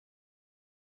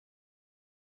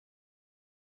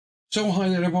So hi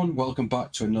there everyone, welcome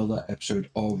back to another episode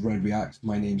of Red Reacts.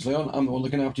 My name's Leon, I'm the one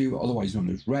looking after you, otherwise known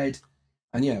as Red.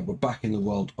 And yeah, we're back in the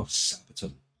world of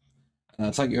Sabaton.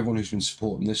 Thank you everyone who's been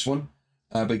supporting this one.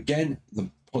 But again,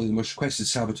 probably the most requested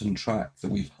Sabaton track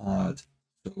that we've had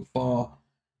so far.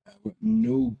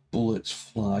 No Bullets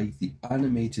Fly, the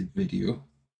animated video.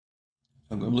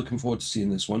 I'm looking forward to seeing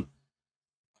this one.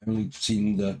 I've only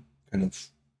seen the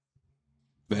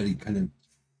very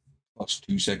first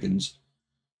 2 seconds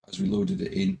as we loaded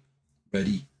it in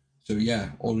ready. So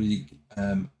yeah, already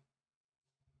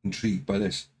intrigued by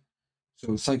this.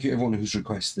 So thank you everyone who's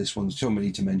requested this one. There's so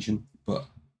many to mention, but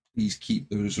please keep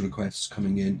those requests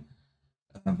coming in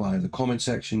via the comment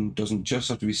section. Doesn't just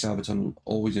have to be Sabaton.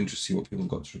 Always interested to see what people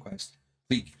have got to request.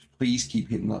 Please keep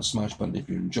hitting that smash button if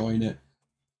you're enjoying it.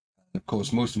 And of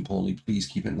course, most importantly, please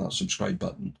keep hitting that subscribe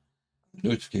button, the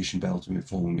notification bell to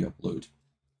inform when we upload.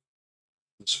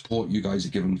 The support you guys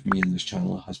have given me in this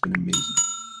channel has been amazing.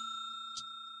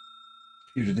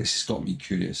 This has got me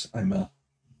curious. I'm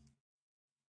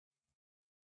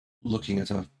looking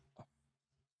at a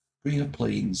screen of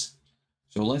planes.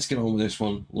 So let's get on with this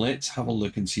one. Let's have a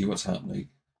look and see what's happening.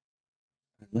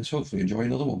 And let's hopefully enjoy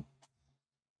another one.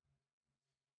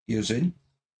 Ears in.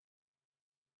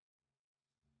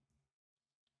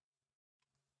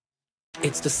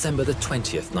 It's December the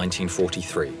 20th,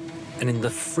 1943. And in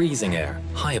the freezing air,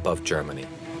 high above Germany,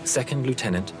 Second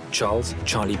Lieutenant Charles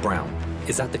 "Charlie" Brown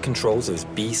is at the controls of his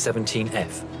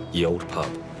B-17F, ye old pub.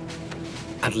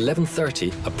 At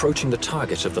 11:30, approaching the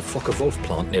target of the Focke-Wulf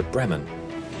plant near Bremen,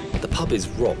 the pub is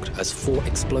rocked as 4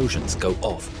 explosions go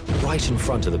off right in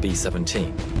front of the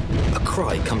B-17. A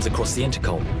cry comes across the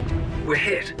intercom. "We're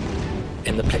hit!"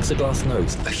 In the plexiglass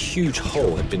nose, a huge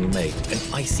hole had been made and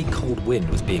icy cold wind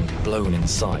was being blown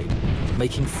inside,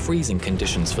 making freezing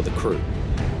conditions for the crew.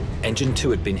 Engine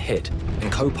 2 had been hit,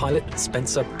 and co-pilot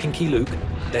Spencer "Pinky" Luke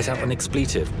let out an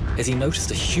expletive as he noticed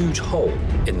a huge hole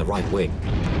in the right wing.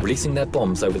 Releasing their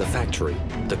bombs over the factory,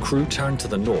 the crew turned to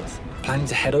the north, planning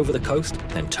to head over the coast,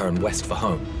 then turn west for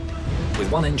home.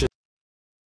 With one engine...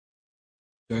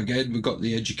 So again, we've got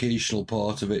the educational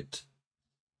part of it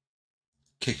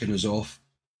kicking us off.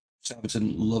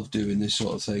 Sabaton love doing this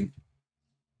sort of thing.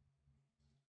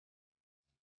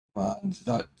 And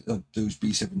those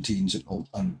B-17s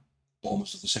and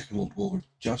bombers of the Second World War were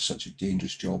just such a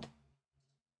dangerous job.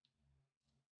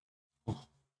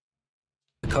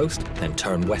 The coast, then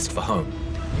turn west for home.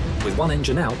 With one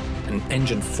engine out and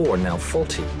engine 4 now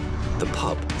faulty, the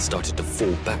pub started to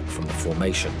fall back from the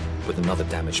formation with another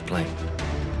damaged plane.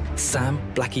 Sam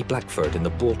 "Blackie" Blackford in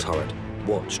the bull turret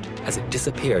watched as it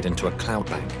disappeared into a cloud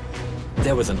bank.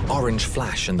 There was an orange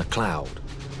flash in the cloud.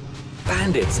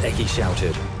 "Bandits!" Eckie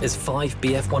shouted as 5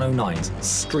 BF-109s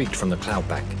streaked from the cloud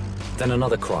bank. Then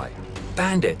another cry,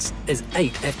 "Bandits!" as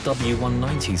 8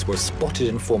 FW-190s were spotted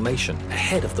in formation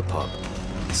ahead of the pub.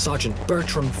 Sergeant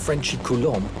Bertram "Frenchy"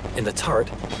 Coulomb in the turret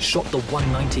shot the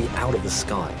 190 out of the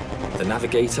sky. The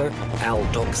navigator, Al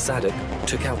 "Doc" Sadek,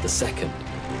 took out the second.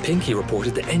 Pinky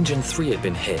reported that engine 3 had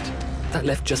been hit. That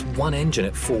left just one engine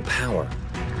at full power.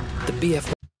 The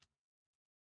BF...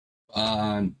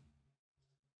 And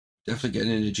definitely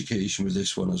getting an education with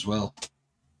this one as well.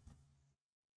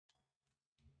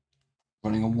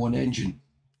 Running on one engine.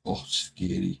 Oh,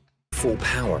 scary. Full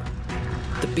power.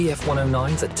 The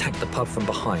BF-109s attacked the pub from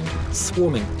behind,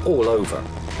 swarming all over.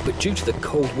 But due to the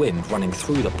cold wind running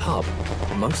through the pub,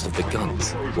 most of the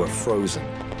guns were frozen.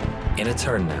 In a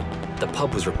turn now, the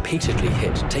pub was repeatedly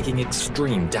hit, taking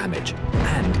extreme damage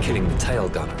and killing the tail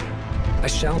gunner. A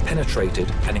shell penetrated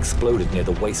and exploded near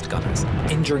the waist gunners,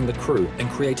 injuring the crew and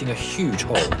creating a huge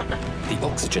hole. The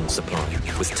oxygen supply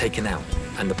was taken out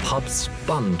and the pub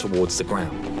spun towards the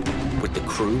ground. With the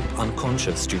crew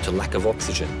unconscious due to lack of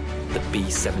oxygen, the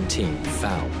B-17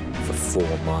 fell for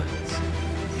 4 miles.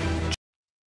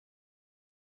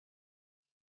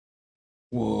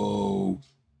 Whoa.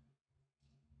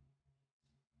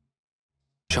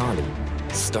 Charlie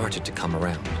started to come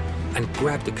around and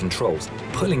grabbed the controls,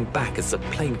 pulling back as the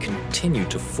plane continued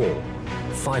to fall.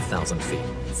 5,000 feet,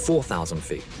 4,000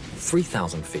 feet,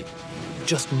 3,000 feet.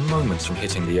 Just moments from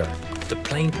hitting the earth, the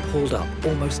plane pulled up,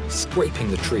 almost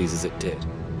scraping the trees as it did.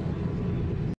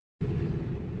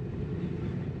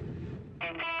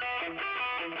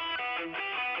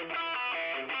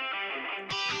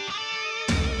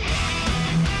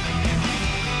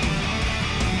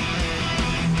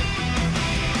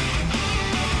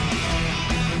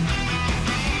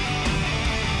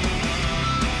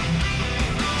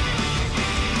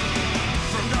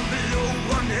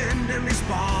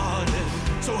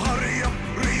 So hurry up,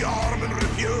 rearm and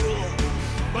refuel.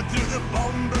 But through the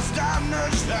bomber's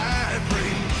damage that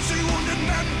bring, see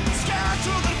scared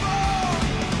to the bone.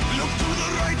 Look to the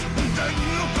right and then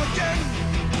look again.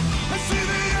 I see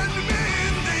the enemy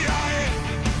in the eye.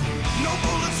 No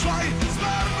bullets fly,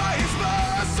 spared by his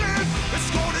mercy.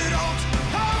 Escorted out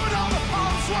of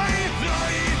harm's way.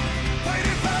 Flying,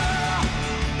 fighting fair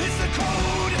is the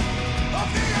code of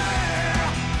the air.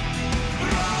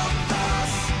 Round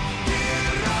us,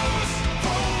 heroes,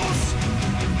 foes.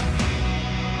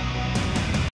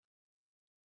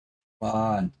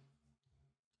 Man.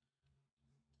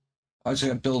 I was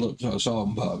going to build up to a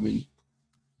song, but I mean,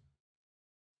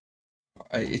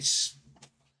 it's.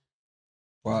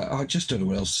 Well, I just don't know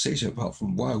what else to say to it apart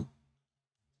from wow.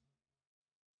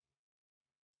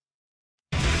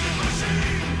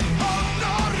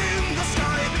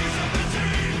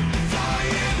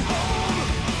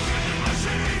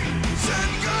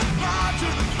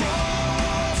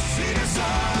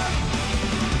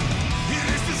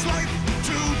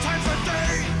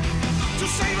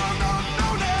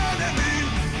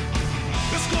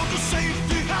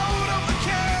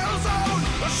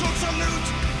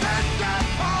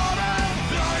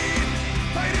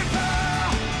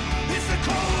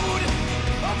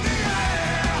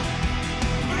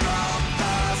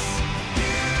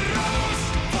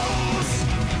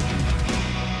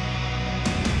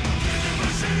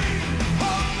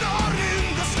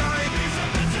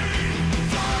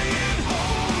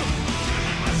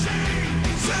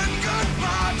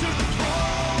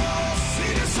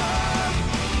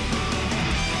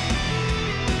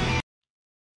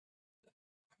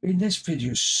 I mean, this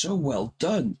video is so well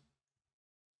done.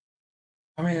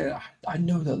 I mean, I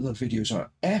know that the videos are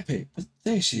epic, but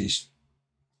this is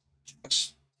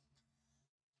just...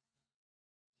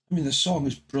 I mean, the song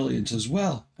is brilliant as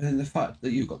well. And then the fact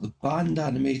that you've got the band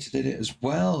animated in it as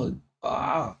well. And,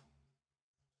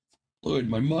 blowing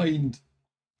my mind.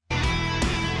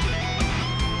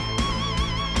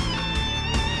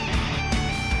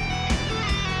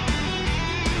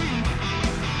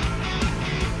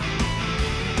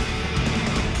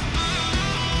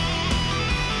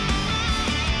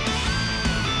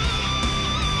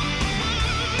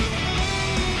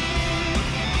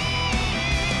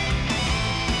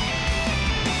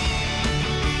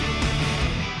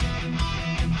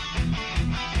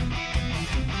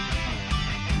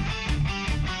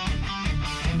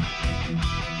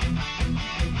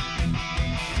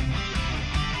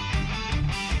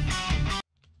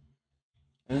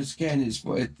 And again,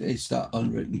 it's that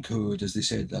unwritten code, as they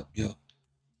said, that code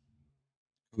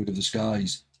of the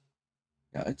skies.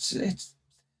 Yeah, it's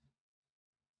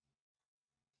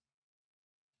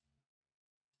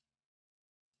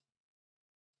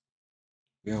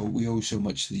we owe so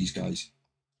much to these guys.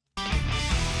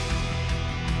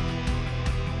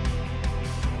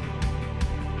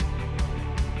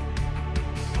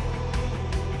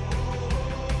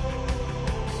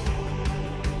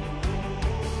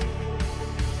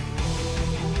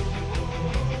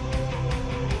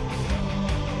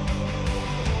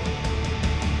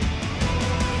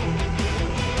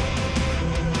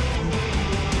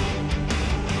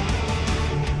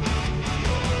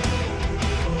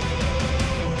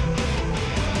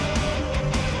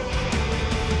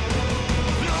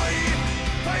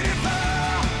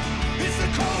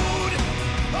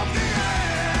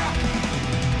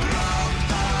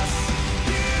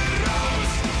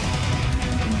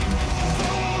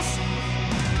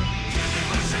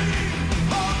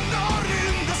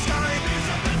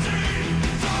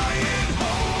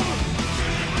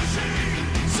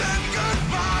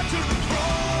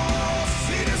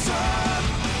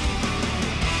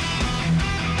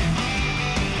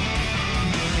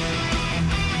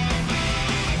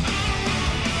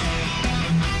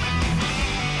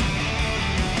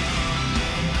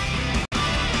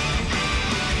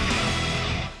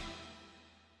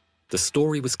 The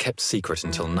story was kept secret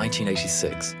until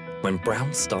 1986, when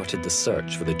Brown started the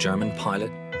search for the German pilot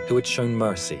who had shown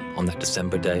mercy on that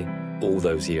December day all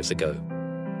those years ago.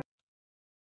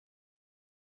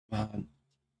 Man.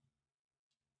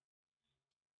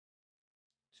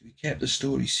 So he kept the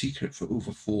story secret for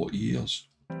over 40 years.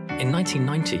 In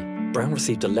 1990, Brown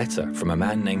received a letter from a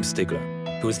man named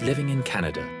Stigler, who was living in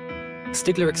Canada.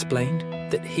 Stigler explained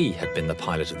that he had been the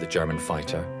pilot of the German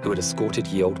fighter who had escorted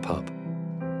Ye Olde Pup.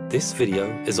 This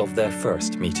video is of their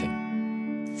first meeting.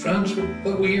 Franz,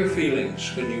 what were your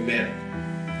feelings when you met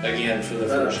again for the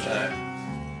first time?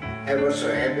 I was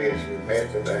so happy as we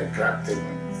met that I dropped him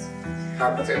and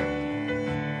hugged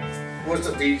him. Was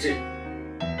it easy?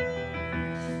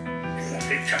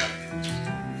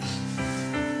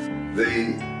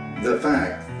 The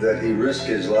fact that he risked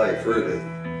his life really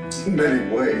in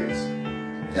many ways,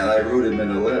 and I wrote him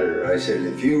in a letter. I said,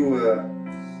 if you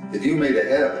If you made a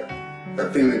habit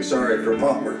of feeling sorry for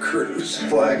bomber crews,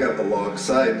 flag up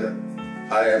alongside them,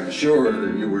 I am sure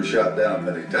that you were shot down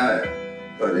many times.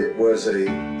 But it was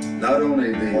not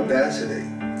only the audacity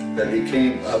that he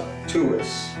came up to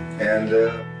us and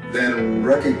then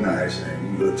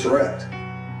recognizing the threat.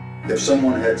 If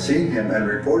someone had seen him and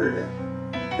reported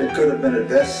him, it could have been a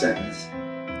death sentence.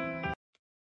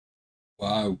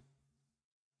 Wow.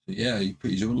 So yeah, he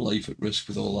put his own life at risk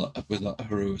with all that, with that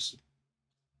heroism.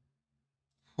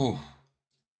 Oh. Would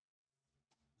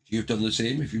you have done the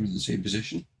same if you were in the same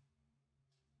position?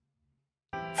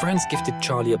 Friends gifted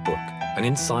Charlie a book, and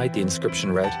inside the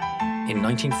inscription read, "In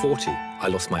 1940, I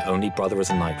lost my only brother as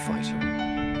a night fighter.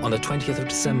 On the 20th of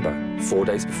December, 4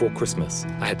 days before Christmas,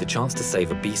 I had the chance to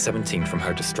save a B-17 from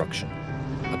her destruction.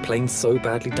 A plane so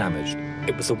badly damaged,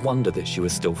 it was a wonder that she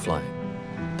was still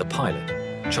flying. The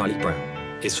pilot, Charlie Brown,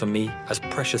 is for me as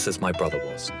precious as my brother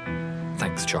was.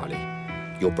 Thanks, Charlie.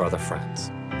 Your brother, Franz."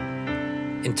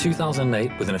 In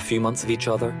 2008, within a few months of each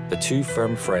other, the two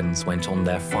firm friends went on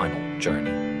their final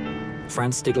journey.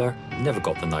 Franz Stigler never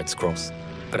got the Knight's Cross,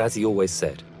 but as he always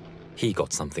said, he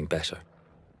got something better.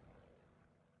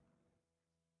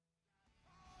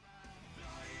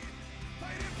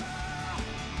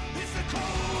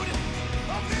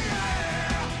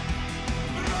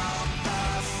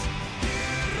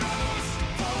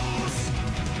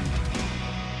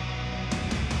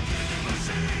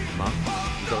 Mom,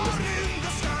 you gotta listen to this.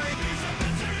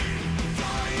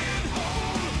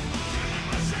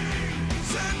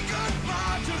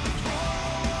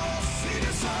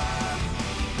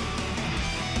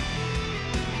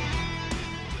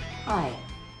 Hi,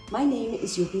 my name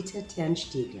is Jovita Tan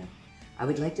Stiegler. I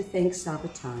would like to thank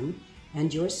Sabaton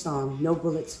and your song, No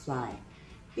Bullets Fly.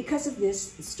 Because of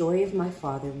this, the story of my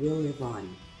father will live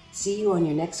on. See you on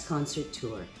your next concert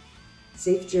tour.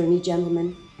 Safe journey,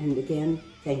 gentlemen, and again,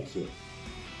 thank you.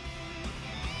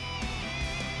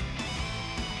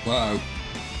 Wow.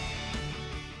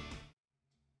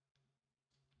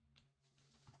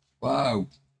 Wow.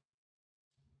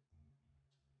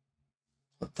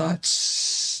 But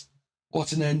that's...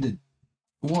 what an ending.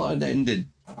 What an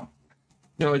ending.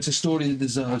 No, it's a story that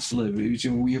deserves to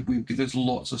live. There's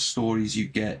lots of stories you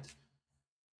get.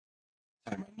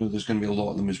 I know there's going to be a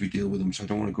lot of them as we deal with them, so I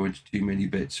don't want to go into too many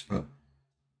bits, but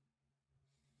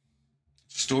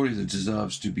it's a story that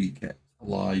deserves to be kept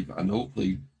alive, and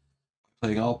hopefully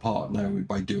playing our part now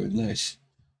by doing this,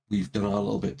 we've done our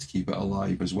little bit to keep it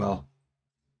alive as well.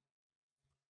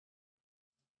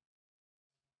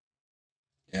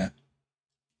 Yeah.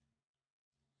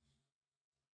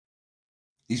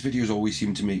 These videos always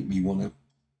seem to make me want to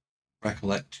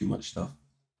recollect too much stuff.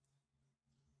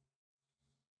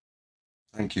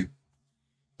 Thank you.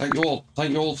 Thank you all.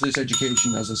 Thank you all for this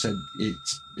education. As I said,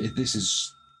 this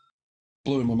is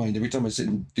blowing my mind every time I sit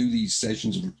and do these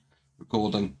sessions of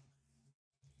recording.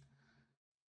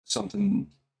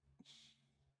 Something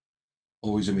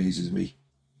always amazes me.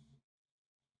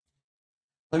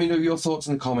 Let me know your thoughts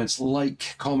in the comments.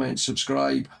 Like, comment,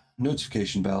 subscribe,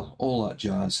 notification bell, all that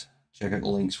jazz. Check out the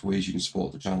links for ways you can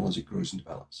support the channel as it grows and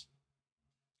develops.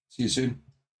 See you soon.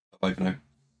 Bye for now.